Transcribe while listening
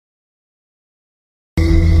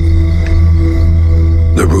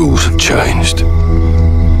changed.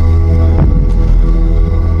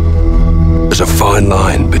 There's a fine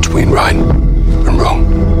line between right and wrong.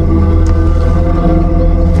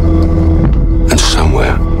 And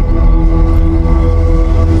somewhere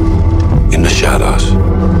in the shadows,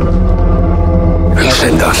 he'll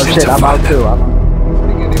send us Oh into shit, I'm out find too. them.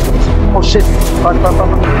 Oh shit. Run.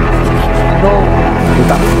 No.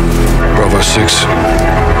 Bravo 6,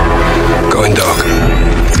 going dark.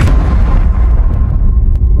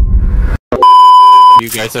 You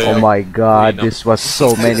guys are. Oh my god, this was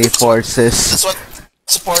so many forces. That's what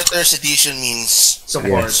supporters edition means.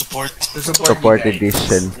 Yeah. Support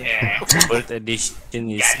edition. Yeah. Support edition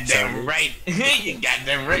is. Goddamn right. You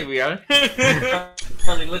goddamn right we are.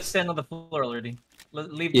 Charlie, let's stand on the floor already.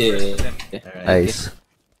 Leave the rest of them. Nice.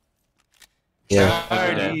 Yeah.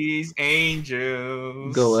 Charlie's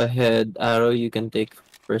Angels. Go ahead, Arrow. You can take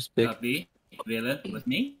first pick. Copy. Villain with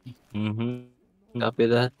me. Copy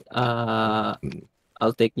that.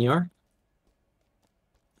 I'll take Nyor.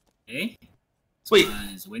 Okay. Wait,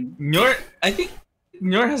 Win. Nyor, I think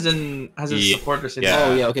Nyor has a supporter system. Yeah.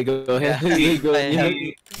 Oh yeah. Okay. Go ahead. Go ahead.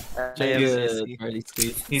 Good. Charlie,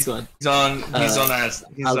 sweet. He's Go on. He's on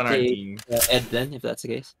I'll our take team. Ed then, if that's the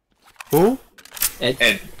case. Who?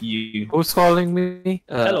 Ed, you. Who's calling me?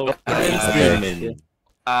 Hello. Freeman.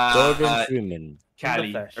 Gordon Freeman.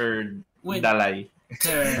 Cali or Wait. Dalai.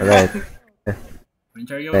 Alright.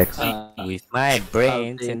 Ontario. Next. With my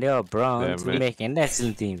brains take- and your bronze, Yeah, we make a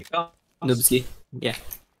national team. Noobski. Yeah.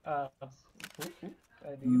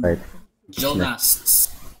 Right.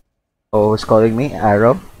 Jonas. Oh, who's calling me?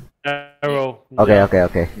 Arrow? Arrow.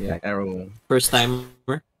 Okay. Yeah, Arrow. First timer.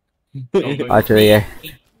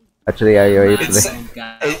 Actually, I already It's,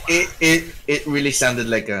 play. it really sounded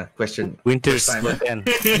like a question. Winter's First timer. Splatoon.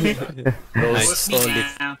 With me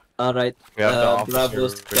now. All right. We have the officer Bravo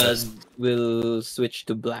with squad us. will switch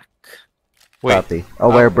to black. Wait, Copy. Oh,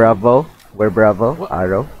 we're Bravo. We're Bravo.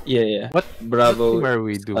 Arrow. Yeah. what? Bravo What team are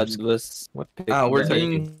we doing? squad was What pick? We're Sorry.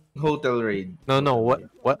 doing hotel raid. No.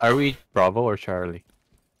 What are we? Bravo or Charlie?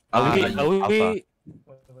 Ah, Alpha.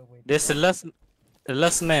 This is The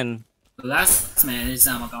last man. The last man is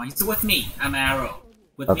going. He's with me. I'm Arrow.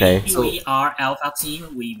 With Okay. me, we are Alpha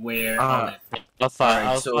team. We wear olive. Alpha. Alright,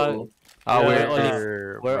 Alpha. so- we're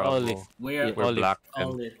Olive. We're Bravo. Olive. We're We're black. then.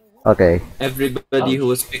 olive. Okay. Everybody who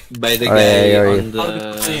was picked by the Alright, guy alright. on How do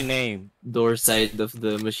you say the name? door side of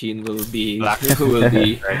the machine will be Black. will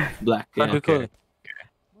be Right. black. How do Yeah. you call it?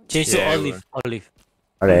 Change to Yeah, Olive. Olive.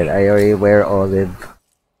 Alright, I already wear olive.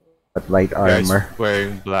 But light Guys armor.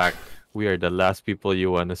 wearing black. We are the last people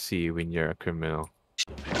you want to see when you're a criminal.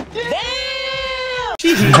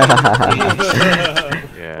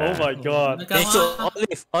 Yeah. Oh my god. Come Change to on.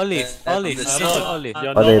 Olive. Change to Olive.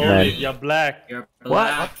 You're Olive, not man. olive, you're black. You're What?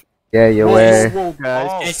 black. Yeah, you Whoa, wear. whoa,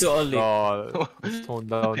 guys. Change to Olive. Oh, Let's tone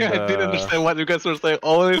down yeah, I didn't the... understand what you guys were saying.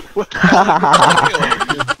 Olive.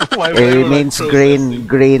 It means green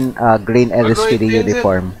LSPD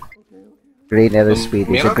uniform. Green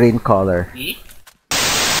LSPD. It's a green color. Me?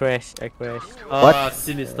 Crash. I crash. What?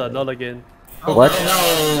 Sinister, not again. What?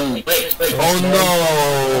 No. Wait. Oh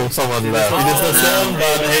no! Someone left. It is the same,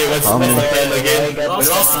 but hey, let's play again. We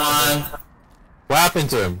lost one. What happened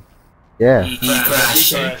to him? Yeah. He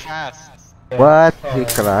crashed. What? He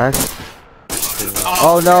crashed?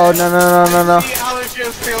 Oh no. The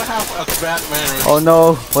allergens still have a bad memory. Oh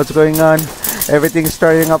no. What's going on? Everything's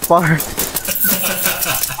starting apart.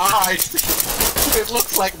 I see. It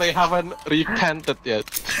looks like they haven't repented yet.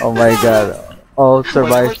 Oh my god. Oh, Whenever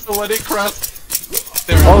survive. somebody crashed,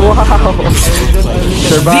 Oh wow.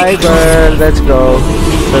 Survivor. Let's go.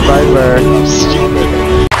 Survivor.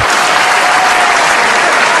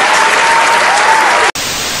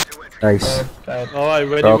 Nice. Alright,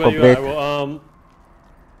 ready, Bro, ready, complete. I will,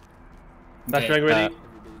 Flashbang ready?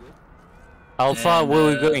 Alpha, where are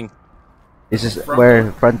we going? This is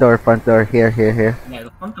where front door. Here. Yeah,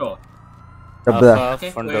 the front door. The black. Alpha, Okay,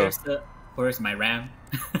 front door. where's my RAM?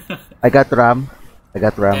 I got Ram.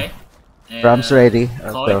 Okay. Ram's ready.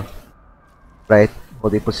 call So, it. right.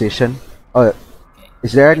 Holding position. Oh,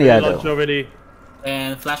 is there any other? Launcher ready.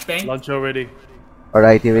 And flashbang. Launcher ready.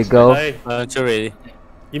 Alright, here we go. Hey, It's already.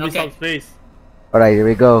 give me Okay. some space. Alright, here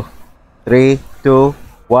we go. 3, 2,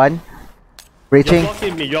 1. You're Reaching.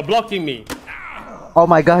 blocking me. Oh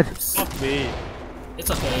my god. Block me. It's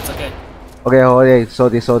okay. Okay,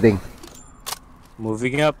 holding.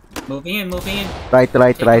 Moving up. Moving in. Right.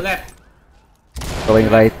 Take the left. Going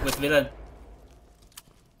right. With villain.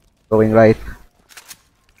 Going right.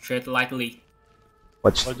 Tread lightly.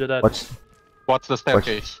 Watch. Roger that. what's the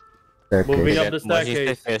staircase? Moving Staircase. up the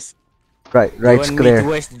staircase. Right. You Right's want me clear. to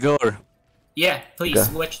west door. Yeah, please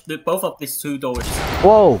Okay. switch both of these two doors.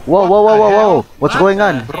 Whoa! Whoa! Whoa! Whoa! Whoa! Whoa! What's going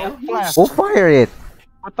on? Throw a flash. Who fire it?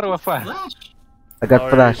 Throw a flash. Flash. I got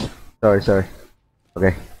Sorry. flash. Sorry.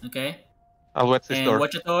 Okay. Okay. I'll watch this And door.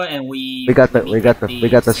 watch the door, and we got the- meet we got at the- we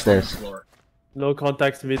got the second stairs. floor. No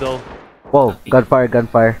contacts middle. Whoa!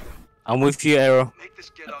 Gunfire! I'm with you, Arrow.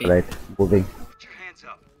 Copy. Right, moving.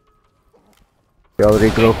 We all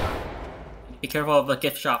regroup. Be careful of the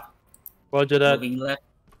gift shop. Roger that. Moving left.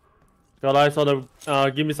 Got eyes on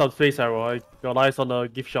the. Give me some space, Arrow. I got eyes on the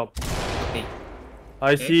gift shop. Copy.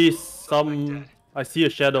 I see some. I see a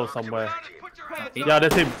shadow somewhere. Copy. Yeah,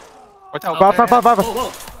 that's him. Watch out. Pop!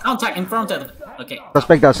 Whoa! Contact in front of. Okay.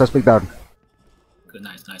 Suspect down. Good.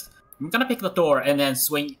 Nice. I'm gonna pick the door and then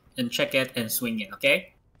swing and check it and swing it.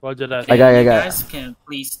 Okay. Roger that. I got You it. guys can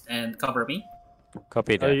please and cover me.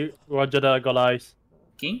 Copy that. Roger that. I got eyes.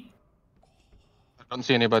 King. I don't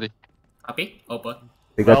see anybody. Copy. Open.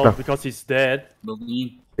 We got Well, the because he's dead. Moving in.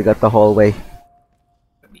 we got the hallway.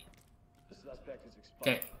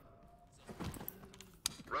 Okay.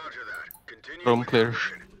 Room clear.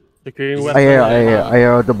 Securing I weapon.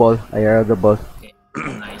 hear the ball. Okay.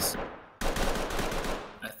 Nice.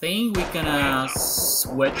 I think we're gonna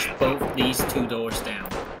switch both these two doors down.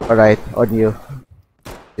 Alright, on you.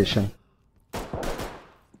 Position.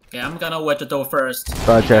 Okay, I'm gonna watch the door first.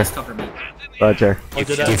 Roger. You guys cover me. Roger.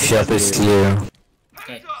 Roger that. Gift shop is clear.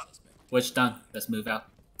 Okay. Watch done. Let's move out.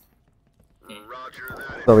 Okay.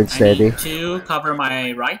 Going I steady. need to cover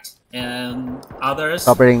my right and others.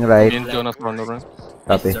 Covering right. In Jonas front of room.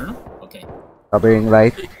 Copy. External? Okay. Covering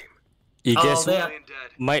right. You Oh, guys there.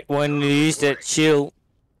 might want to use that shield.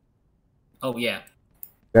 Oh yeah.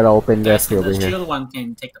 Gotta open Guys, left over the here. shield one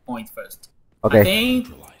can take the point first. I Okay. think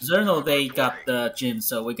Zerno they got the gym,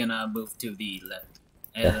 so we're gonna move to the left.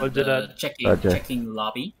 And Roger that. checking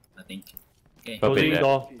lobby, I think. Okay. Closing that.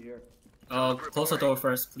 door. Close the door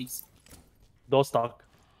first, please. Door stuck.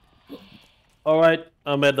 Alright,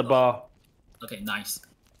 I'm at the bar. Okay, nice.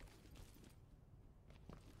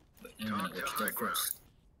 Wait, I'm gonna watch the door first.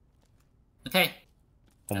 Okay.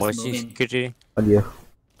 I'm Let's watching move in. security. On you.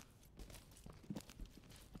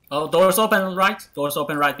 Oh, doors open right. Doors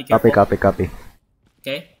open right. Be careful. Copy.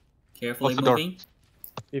 Okay. Carefully Close the door. moving.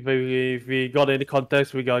 If we got any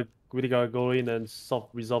contacts, we gotta go in and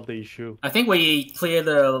resolve the issue. I think we clear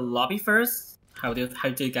the lobby first. How do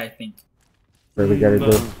you guys think? What we gotta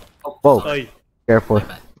do? Oh, Whoa. sorry. Hey, Careful. My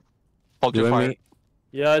bad. Hold You your want fire. me?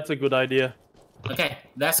 yeah, it's a good idea. Okay,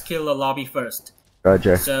 let's kill the lobby first.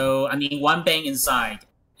 Roger. So I need one bang inside,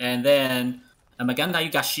 and then again now you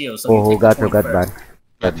got shield. So Oh, you who take got the point ban? first.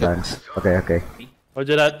 Got bans. Okay.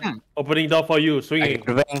 Roger that. Opening door for you. I Swinging.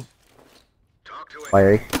 got bang.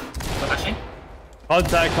 Firing. Flashing.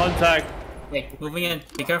 Contact. Okay, moving in.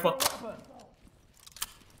 Be careful.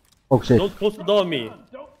 Oh shit. Don't close the door on me.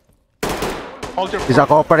 Hold your He's not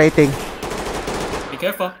cooperating. Be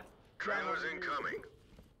careful.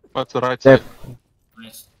 What's the right Yep. side?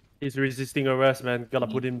 Nice. He's resisting arrest, man. Gotta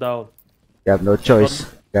put him down. You have no choice.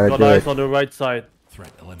 Gotta Got do eyes it. on the right side.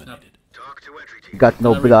 Got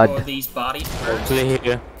no Gonna record blood. these bodies first. Clear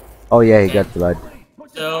here. Oh yeah, he got blood.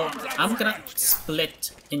 So I'm gonna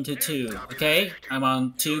split into two. Okay, I'm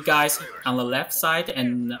on two guys on the left side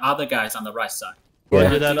and other guys on the right side. Yeah.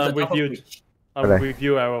 Roger that. Do the I'm with double you. breach. I'm Alright. with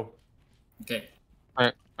you, Arrow. Okay.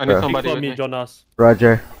 I need Sure. Pick somebody for with me, me. Jonas.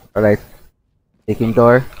 Roger. Alright. Taking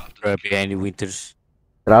door. Right behind the winters.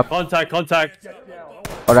 Drop. Contact.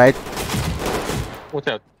 Alright. Watch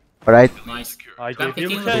out. Alright. Nice. I I'm gave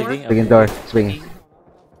picking him. the door. Swinging door. Swinging.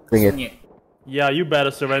 Swing it. Swing it. Yeah, you better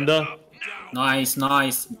surrender. Nice.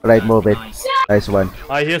 Alright, move it. Nice. Nice one.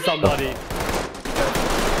 I hear somebody.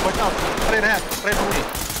 Watch out. Straight ahead. Straight on me.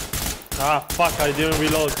 Ah, fuck! I didn't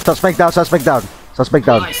reload. Suspect down. Suspect down.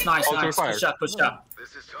 Nice. Hold your fire. Push up.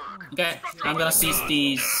 Okay, I'm gonna seize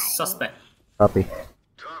the suspect. Copy.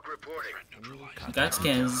 You guys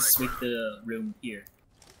can sweep the room here.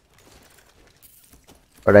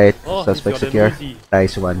 Alright. Oh, Suspect he's got secure. an Uzi.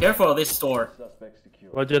 Nice one. Careful this door.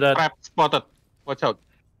 Roger that. Trap spotted. Watch out.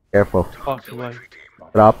 Careful. Fuck, man.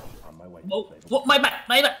 Drop. Oh, my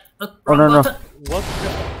bad. Oh, no. What?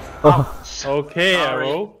 Oh. Okay, Sorry.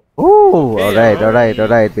 Arrow. Ooh. Okay,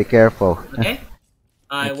 Alright. Be careful. Okay.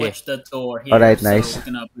 I Okay. watched the door here. Alright, so nice. we're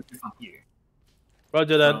gonna move from here.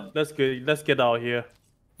 Roger that. Let's get out here.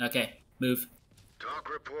 Okay, move.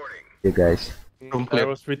 You guys. Room clear.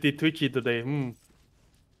 Arrow's pretty twitchy today.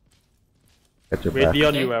 Got your back. Ready on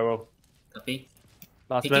Okay. you, Arrow. Copy.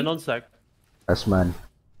 Last Picking. man on sack. Last man.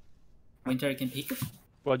 Winter can peek.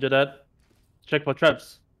 Roger that. Check for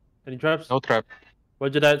traps. Any traps? No trap.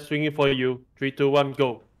 Roger that. Swinging for you. 3, 2, 1,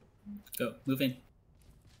 go. Go. Move in.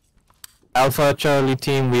 Alpha Charlie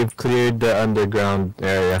team, we've cleared the underground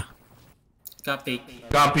area. Copy.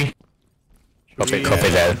 Copy. Copy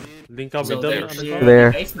that. Link up So with they're them. clear Clear.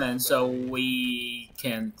 the basement, so we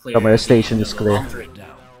can clear. Camera station is clear. laundry.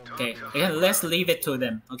 Okay, yeah, let's leave it to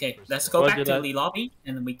them. Okay, let's go Roger back to that. the lobby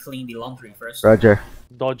and we clean the laundry first. Roger.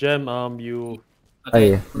 Dodgem, you. Oh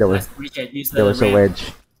Okay, yeah, there was use there the was a ramp.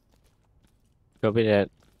 wedge. Copy that.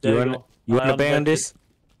 There You you wanna go. you wanna I bang on unlocked this?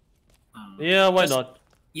 Yeah, why Just- not?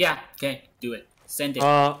 Yeah, okay, do it. Send it.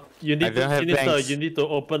 You need don't have Sinister, banks. you need to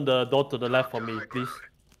open the door to the left for me, please.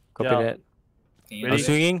 Copy Yeah. that. Can you ready? do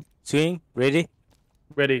it? Swinging, ready?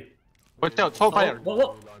 Ready. Watch out, fall fire.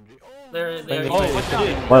 Whoa. They're Oh, what's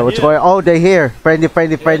shit? What's going? Oh, they're here. Friendly.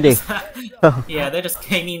 yeah, they just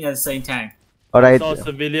came in at the same time. All right. Saw a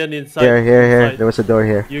civilian inside. Here. inside. There was a door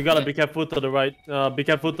here. You gotta be careful to the right. Be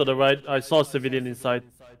careful to the right. I saw a civilian inside.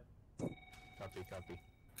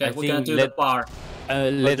 Okay, I we're gonna think do let- the bar.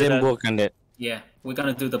 Let do them that. work on that. Yeah, we're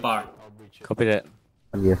gonna do the bar. Copy that.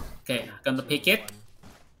 Yeah. Okay, gonna pick it.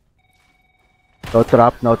 No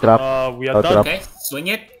trap. We are Oh, done. drop. Okay, swing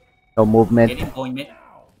it. No movement. Get in point mid.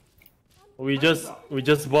 We just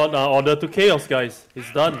bought order to chaos, guys. It's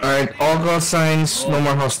done. Alright, all call signs, no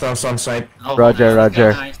more hostiles on site. Oh, Roger.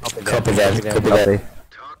 Nice. Copy that. Copy.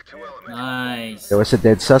 Nice. There was a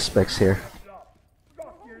dead suspects here.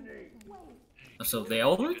 So they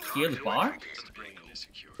already cleared the bar?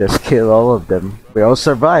 Just kill all of them. We all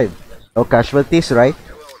survived. No casualties, right?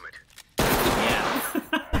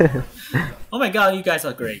 Yeah. Oh my god, you guys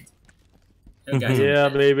are great. You guys are Yeah,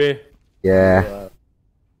 baby. Yeah.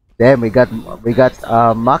 Damn, we got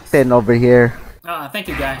Macten over here. thank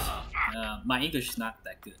you guys. My English is not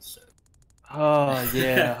that good, so Oh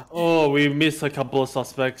yeah. Oh, we missed a couple of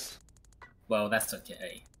suspects. well that's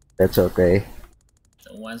okay. That's okay.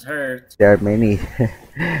 No one's hurt. There are many.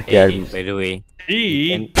 Hey, by the way,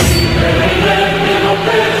 Eat.